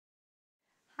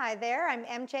Hi there, I'm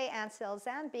MJ Ansel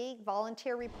Zandbeek,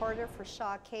 volunteer reporter for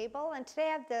Shaw Cable, and today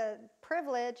I have the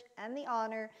privilege and the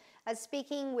honor of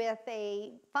speaking with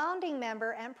a founding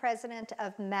member and president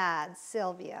of MADD,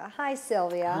 Sylvia. Hi,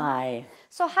 Sylvia. Hi.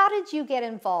 So how did you get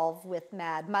involved with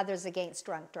MADD, Mothers Against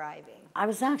Drunk Driving? I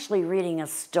was actually reading a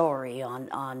story on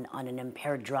an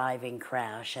impaired driving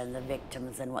crash and the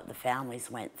victims and what the families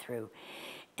went through.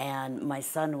 And my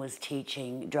son was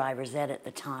teaching driver's ed at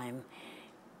the time,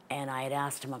 and I had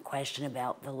asked him a question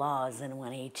about the laws, and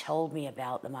when he told me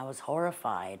about them, I was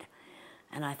horrified.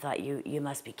 And I thought, you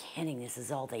must be kidding, this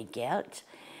is all they get?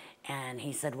 And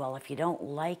he said, well, if you don't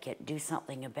like it, do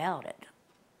something about it.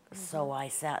 So I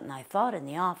sat and I thought in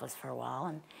the office for a while,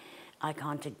 and I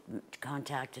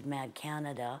contacted MADD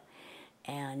Canada,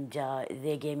 and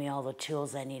they gave me all the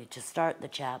tools I needed to start the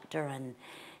chapter,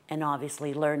 and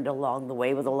obviously learned along the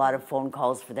way with a lot of phone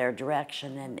calls for their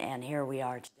direction, and here we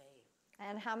are today.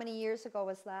 And how many years ago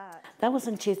was that? That was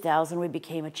in 2000. We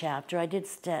became a chapter. I did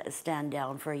stand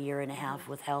down for a year and a half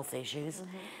with health issues,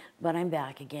 but I'm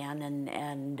back again,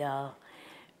 and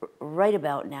right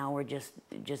about now we're just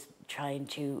trying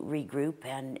to regroup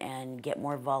and get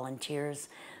more volunteers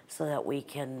so that we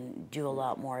can do a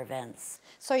lot more events.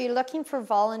 So you're looking for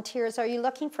volunteers. Are you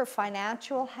looking for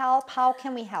financial help? How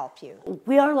can we help you?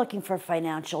 We are looking for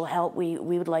financial help. We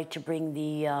would like to bring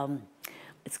the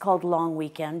it's called Long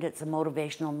Weekend. It's a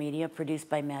motivational media produced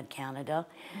by MADD Canada.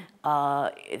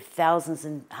 Thousands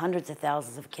and hundreds of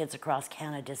thousands of kids across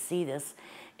Canada see this.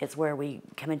 It's where we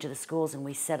come into the schools and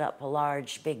we set up a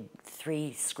large, big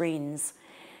 3 screens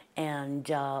and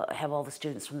have all the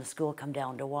students from the school come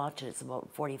down to watch it. It's about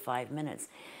 45 minutes.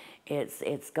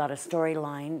 It's got a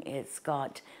storyline. It's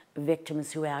got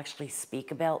victims who actually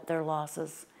speak about their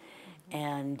losses.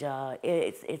 And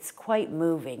it's quite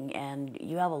moving, and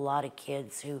you have a lot of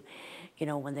kids who, you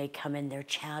know, when they come in, they're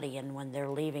chatty, and when they're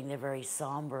leaving, they're very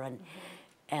somber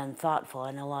and thoughtful,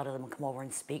 and a lot of them come over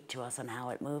and speak to us on how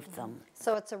it moved them.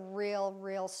 So it's a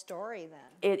real story then.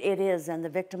 It is, and the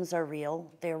victims are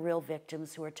real. They're real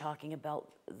victims who are talking about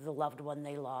the loved one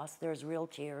they lost. There's real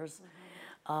tears.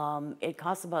 It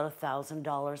costs about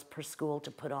 $1,000 per school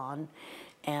to put on.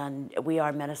 And we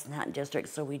are Medicine Hat District,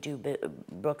 so we do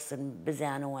Brooks and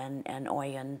Bizano and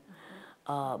Oyen,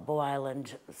 Bow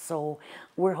Island. So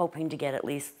we're hoping to get at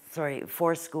least,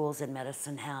 4 schools in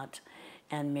Medicine Hat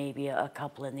and maybe a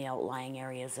couple in the outlying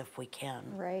areas if we can.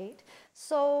 Right.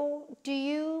 So do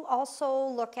you also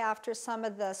look after some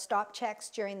of the stop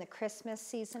checks during the Christmas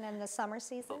season and the summer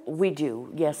season? We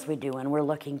do, yes we do, and we're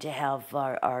looking to have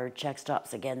our check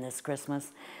stops again this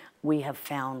Christmas. We have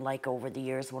found, like over the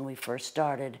years when we first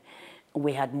started,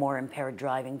 we had more impaired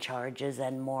driving charges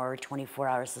and more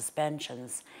 24-hour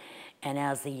suspensions. And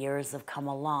as the years have come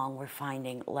along, we're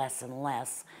finding less and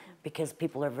less because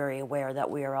people are very aware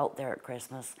that we are out there at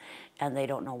Christmas and they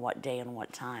don't know what day and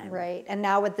what time. Right, and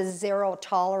now with the zero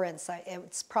tolerance,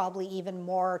 it's probably even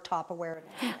more top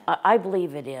awareness. I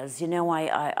believe it is. You know,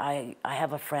 I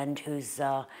have a friend whose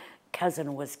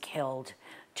cousin was killed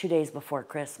 2 days before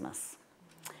Christmas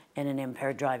in an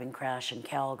impaired driving crash in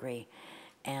Calgary.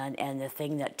 And the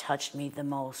thing that touched me the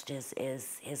most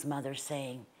is his mother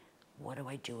saying, what do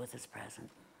I do with this present?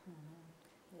 Yeah.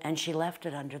 And she left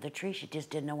it under the tree. She just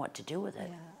didn't know what to do with it.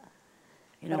 Yeah.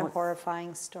 You know, what a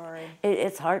horrifying story.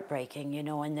 It's heartbreaking, you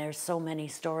know, and there's so many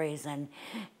stories and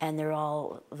they're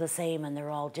all the same and they're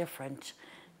all different.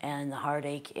 And the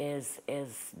heartache is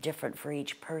different for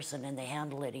each person, and they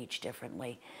handle it each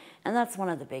differently. And that's one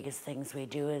of the biggest things we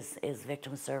do is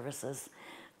victim services.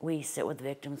 We sit with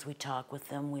victims, we talk with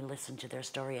them, we listen to their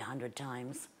story 100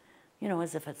 times, you know,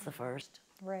 as if it's the first.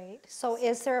 Right. So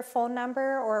is there a phone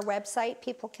number or a website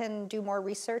people can do more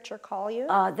research or call you?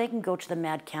 They can go to the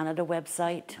MADD Canada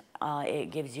website.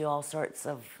 It gives you all sorts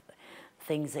of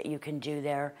things that you can do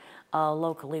there.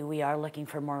 Locally, we are looking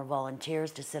for more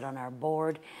volunteers to sit on our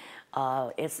board.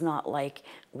 It's not like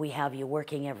we have you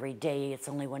working every day. It's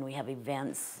only when we have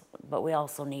events, but we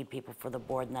also need people for the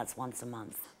board, and that's once a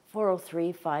month.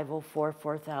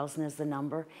 403-504-4000 is the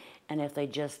number, and if they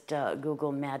just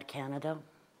Google MADD Canada,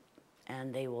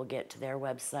 and they will get to their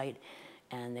website,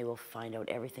 and they will find out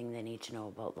everything they need to know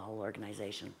about the whole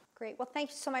organization. Great. Well, thank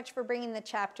you so much for bringing the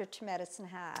chapter to Medicine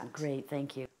Hat. Great,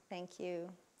 thank you. Thank you.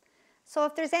 So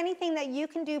if there's anything that you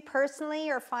can do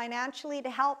personally or financially to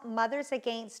help Mothers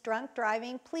Against Drunk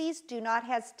Driving, please do not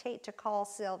hesitate to call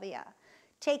Sylvia.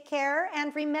 Take care,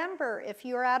 and remember, if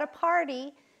you're at a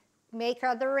party, make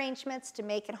other arrangements to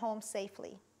make it home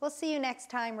safely. We'll see you next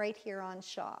time right here on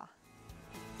Shaw.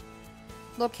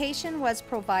 Location was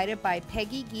provided by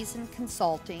Peggy Giesen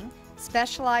Consulting,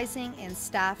 specializing in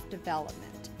staff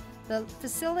development. The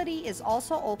facility is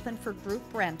also open for group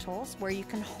rentals where you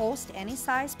can host any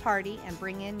size party and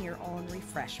bring in your own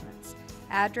refreshments.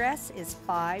 Address is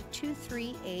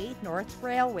 523A North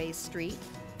Railway Street,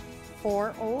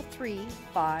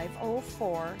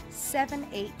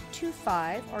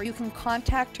 403-504-7825, or you can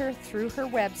contact her through her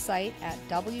website at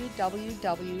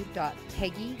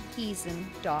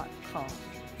www.peggygiesen.com.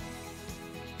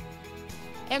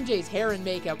 MJ's Hair and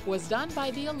Makeup was done by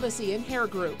the Elysian Hair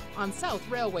Group on South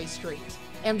Railway Street.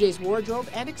 MJ's Wardrobe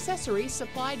and Accessories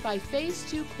supplied by Phase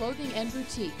 2 Clothing and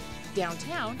Boutique,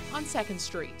 downtown on 2nd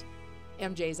Street.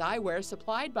 MJ's Eyewear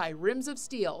supplied by Rims of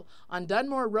Steel on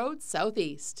Dunmore Road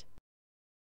Southeast.